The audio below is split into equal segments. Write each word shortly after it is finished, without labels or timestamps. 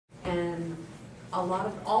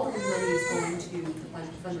all of the money is going to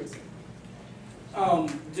fundraising.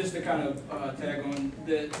 Just to kind of tag on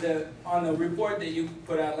on the report that you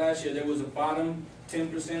put out last year, there was a bottom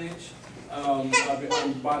 10%,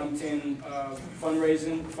 bottom 10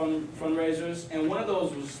 fundraisers, and one of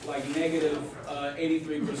those was like negative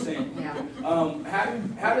 83%. Yeah.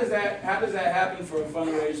 How does that happen for a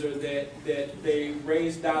fundraiser that they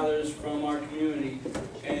raise dollars from our community,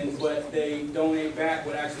 and what they donate back,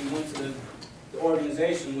 what actually went to the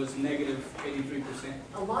organization was negative 83%?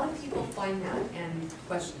 A lot of people find that and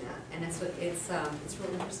question that, and it's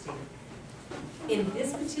really interesting. In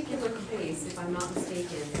this particular case, if I'm not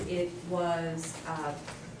mistaken, it was a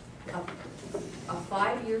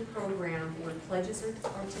 5-year program where pledges are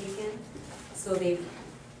taken, so they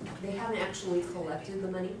haven't actually collected the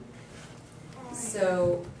money.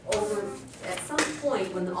 So at some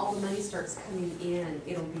point when all the money starts coming in,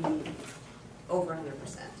 it'll be over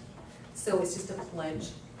 100%. So it's just a pledge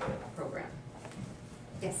program.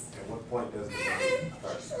 Yes? At what point does the money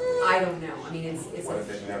start? I don't know. I mean, it's what if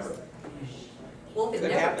it never? Well, if it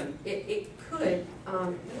Could never, happen. it could,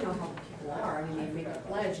 you know how people are. I mean, they make a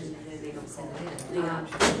pledge and then they don't send it in.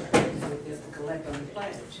 Just collect on the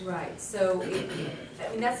pledge. Right. So, I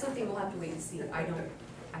mean, that's something we'll have to wait and see. I don't know.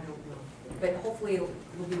 But hopefully it'll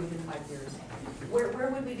be within 5 years. Where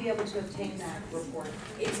would we be able to obtain that report?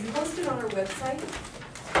 It's posted on our website.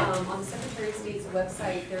 On the Secretary of State's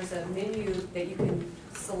website, there's a menu that you can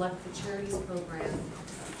select the charities program,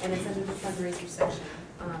 and it's under the fundraiser section.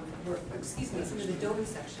 Excuse me, it's under the donor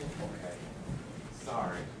section. Okay.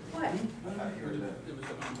 Sorry. What? I thought you were the...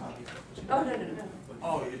 Oh, no.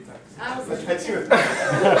 Oh, you thought... I was That's you.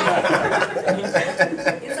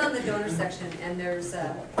 It's on the donor section, and there's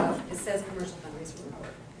it says commercial fundraiser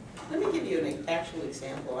report. Let me give you an actual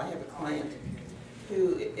example. I have a client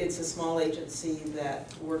who, it's a small agency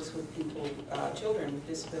that works with people, children with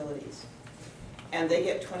disabilities. And they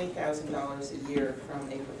get $20,000 a year from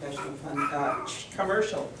a professional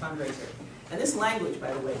commercial fundraiser. And this language,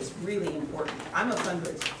 by the way, is really important. I'm a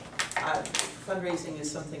fundraiser. Fundraising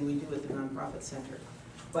is something we do at the Nonprofit Center.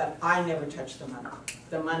 But I never touch the money.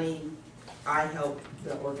 The money, I help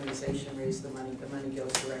the organization raise the money. The money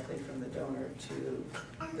goes directly from the donor to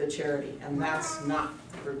the charity. And that's not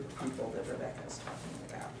the group of people that Rebecca is talking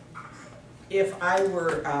about. If I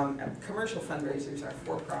were, commercial fundraisers are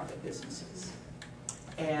for-profit businesses.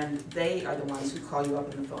 And they are the ones who call you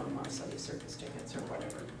up on the phone and want to sell you circus tickets or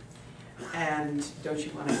whatever. And don't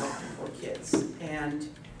you want to help the poor kids? And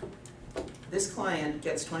this client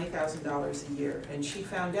gets $20,000 a year, and she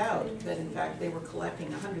found out that in fact they were collecting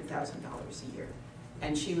 $100,000 a year,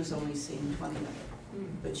 and she was only seeing 20 of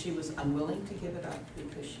it. But she was unwilling to give it up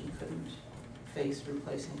because she couldn't face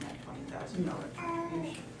replacing that $20,000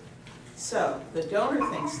 contribution. So the donor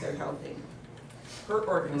thinks they're helping her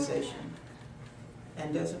organization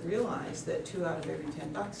and doesn't realize that 2 out of every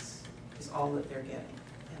 10 bucks is all that they're getting.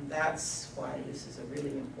 And that's why this is a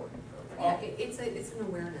really important program. Yeah, it's an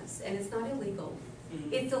awareness, and it's not illegal.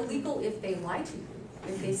 It's illegal if they lie to you.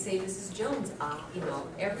 If they say, Mrs. Jones, you know,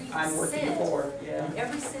 every I'm working cent, for, yeah.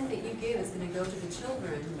 every cent that you give is going to go to the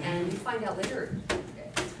children, and you find out later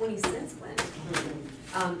 20 cents went.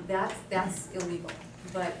 That's illegal,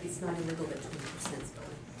 but it's not illegal that 20% is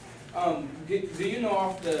going. Do you know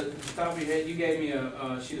off the top of your head, you gave me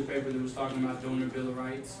a sheet of paper that was talking about donor bill of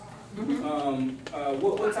rights.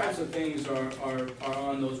 What types of things are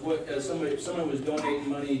on those? What someone was donating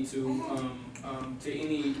money to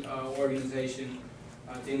any organization,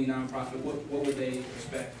 to any nonprofit. What would they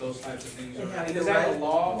expect? Those types of things. And is that a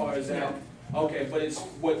law or is that okay? But it's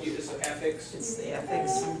it's ethics. It's the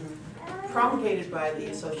ethics promulgated by the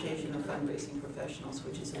Association of Fundraising Professionals,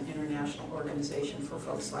 which is an international organization for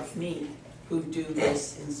folks like me who do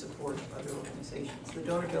this in support of other organizations. The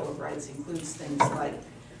Donor Bill of Rights includes things like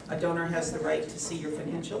a donor has the right to see your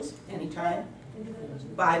financials anytime.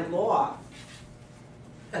 By law,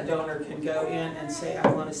 a donor can go in and say, I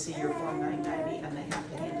want to see your Form 990, and they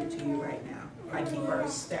have to hand it to you right now. I keep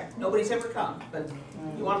ours stacked. Nobody's ever come, but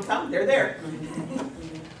you want to come? They're there.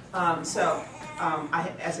 As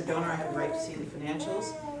a donor, I have the right to see the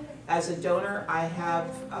financials. As a donor, I have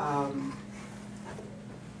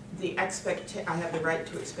the right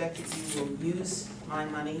to expect that you will use my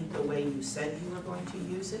money the way you said you were going to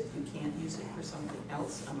use it. You can't use it for something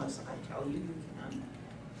else unless I tell you you can.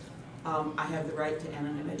 I have the right to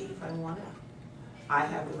anonymity if I want it. I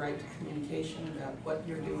have the right to communication about what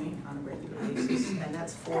you're doing on a regular basis, and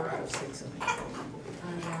that's 4 out of 6 of them.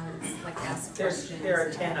 Like ask questions. There are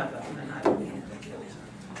 10 of them, and I don't know.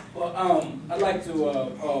 Well, I'd like to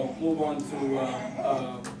move on to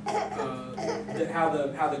how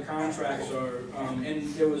the contracts are,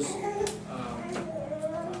 and there was,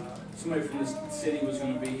 somebody from the city was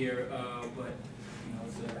gonna be here, but, you know,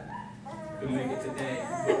 couldn't make it today.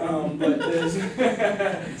 But there's,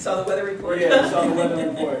 Saw the weather report. yeah, saw the weather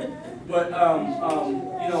report. But,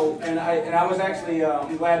 you know, and I was actually,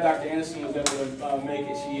 I'm glad Dr. Anderson was able to make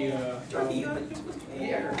it. She,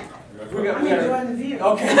 Yeah. we got I'm enjoying the view.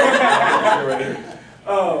 okay.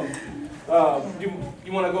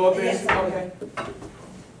 You want to go up there? Yes. Okay.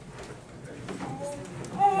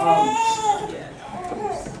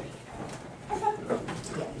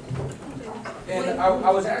 And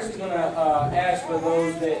I was actually going to ask for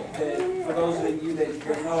those for those of you that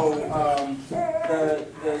know,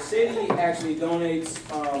 the city actually donates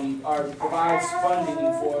or provides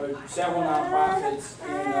funding for several nonprofits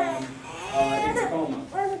in Tacoma.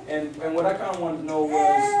 And what I kind of wanted to know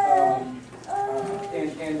was,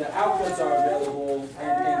 and the outputs are available,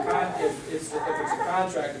 and if it's a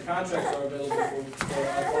contract, the contracts are available for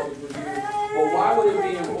public review. But why would it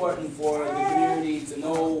be important for the community to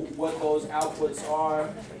know what those outputs are,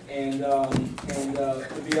 and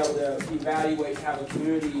to be able to evaluate, have a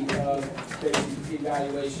community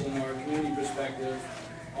evaluation or a community perspective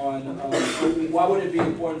on why would it be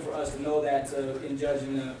important for us to know that in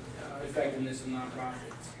judging the effectiveness of nonprofits?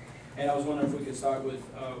 And I was wondering if we could start with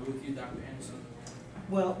you, Dr. Anderson.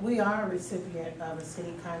 Well, we are a recipient of a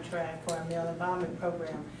city contract for our meal involvement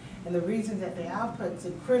program. And the reason that the outputs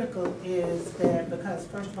are critical is that because,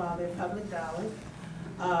 first of all, they're public dollars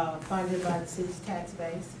funded by the city's tax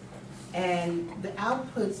base. And the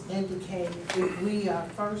outputs indicate if we are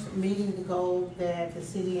first meeting the goal that the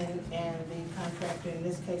city and the contractor, in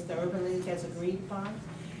this case the Urban League, has agreed upon.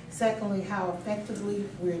 Secondly, how effectively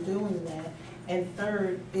we're doing that. And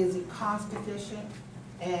third, is it cost efficient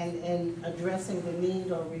and addressing the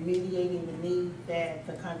need or remediating the need that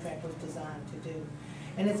the contract was designed to do.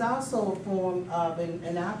 And it's also a form of,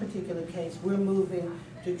 in our particular case, we're moving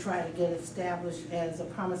to try to get established as a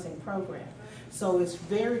promising program. So it's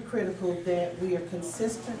very critical that we are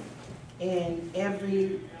consistent in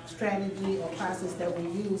every strategy or process that we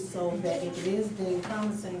use so that if it is deemed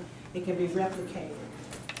promising, it can be replicated.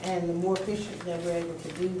 And the more efficient that we're able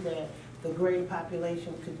to do that, the greater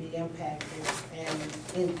population could be impacted and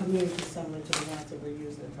in communities similar to the ones that we're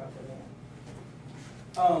using the program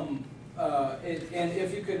in. And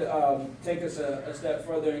if you could take us a step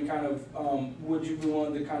further and kind of, would you be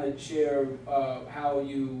willing to kind of share how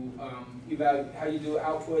you how you do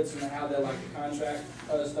outputs and how that, like, the contract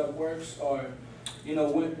stuff works, or, you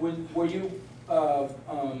know, were you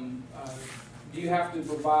do you have to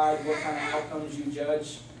provide what kind of outcomes you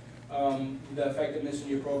judge the effectiveness of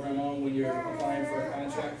your program on when you're applying for a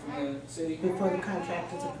contract from the city? Before the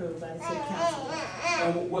contract is approved by the city council.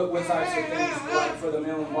 And what types of things, like for the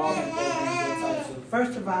meal involvement program, what types of?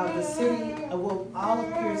 First of all, the city, well, all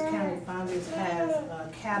of Pierce County funders have a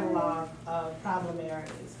catalog of problem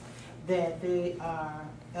areas that they are,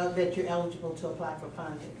 that you're eligible to apply for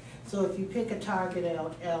funding. So if you pick a target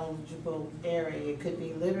eligible area, it could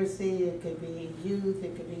be literacy, it could be youth,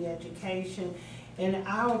 it could be education. In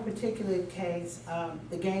our particular case,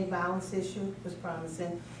 the gang violence issue was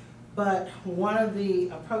promising, but one of the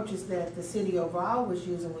approaches that the city overall was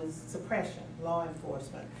using was suppression, law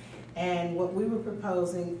enforcement. And what we were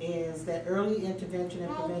proposing is that early intervention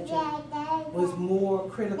and prevention was more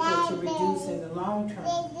critical to reducing the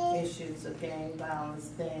long-term issues of gang violence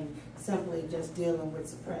than simply just dealing with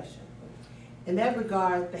suppression. In that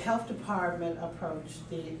regard, the health department approached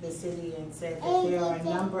the city and said that there are a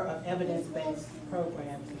number of evidence-based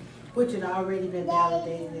programs which had already been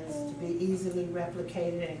validated as to be easily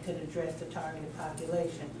replicated and could address the targeted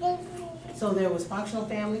population. So there was functional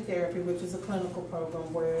family therapy, which is a clinical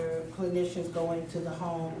program where clinicians go into the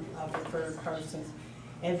home of referred persons.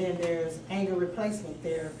 And then there's anger replacement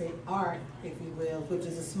therapy, ART, if you will, which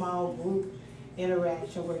is a small group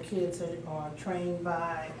interaction where kids are trained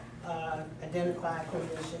by identified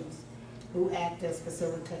clinicians who act as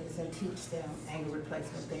facilitators and teach them anger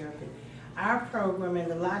replacement therapy. Our program, and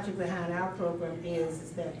the logic behind our program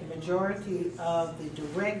is that the majority of the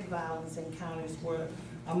direct violence encounters were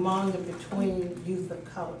among and between youth of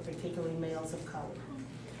color, particularly males of color.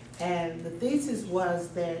 And the thesis was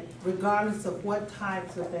that regardless of what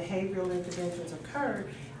types of behavioral interventions occurred,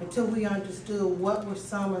 until we understood what were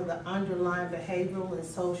some of the underlying behavioral and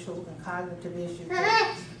social and cognitive issues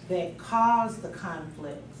that caused the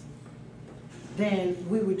conflicts, then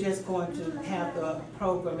we were just going to have the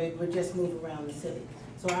program, it would just move around the city.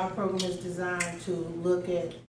 So our program is designed to look at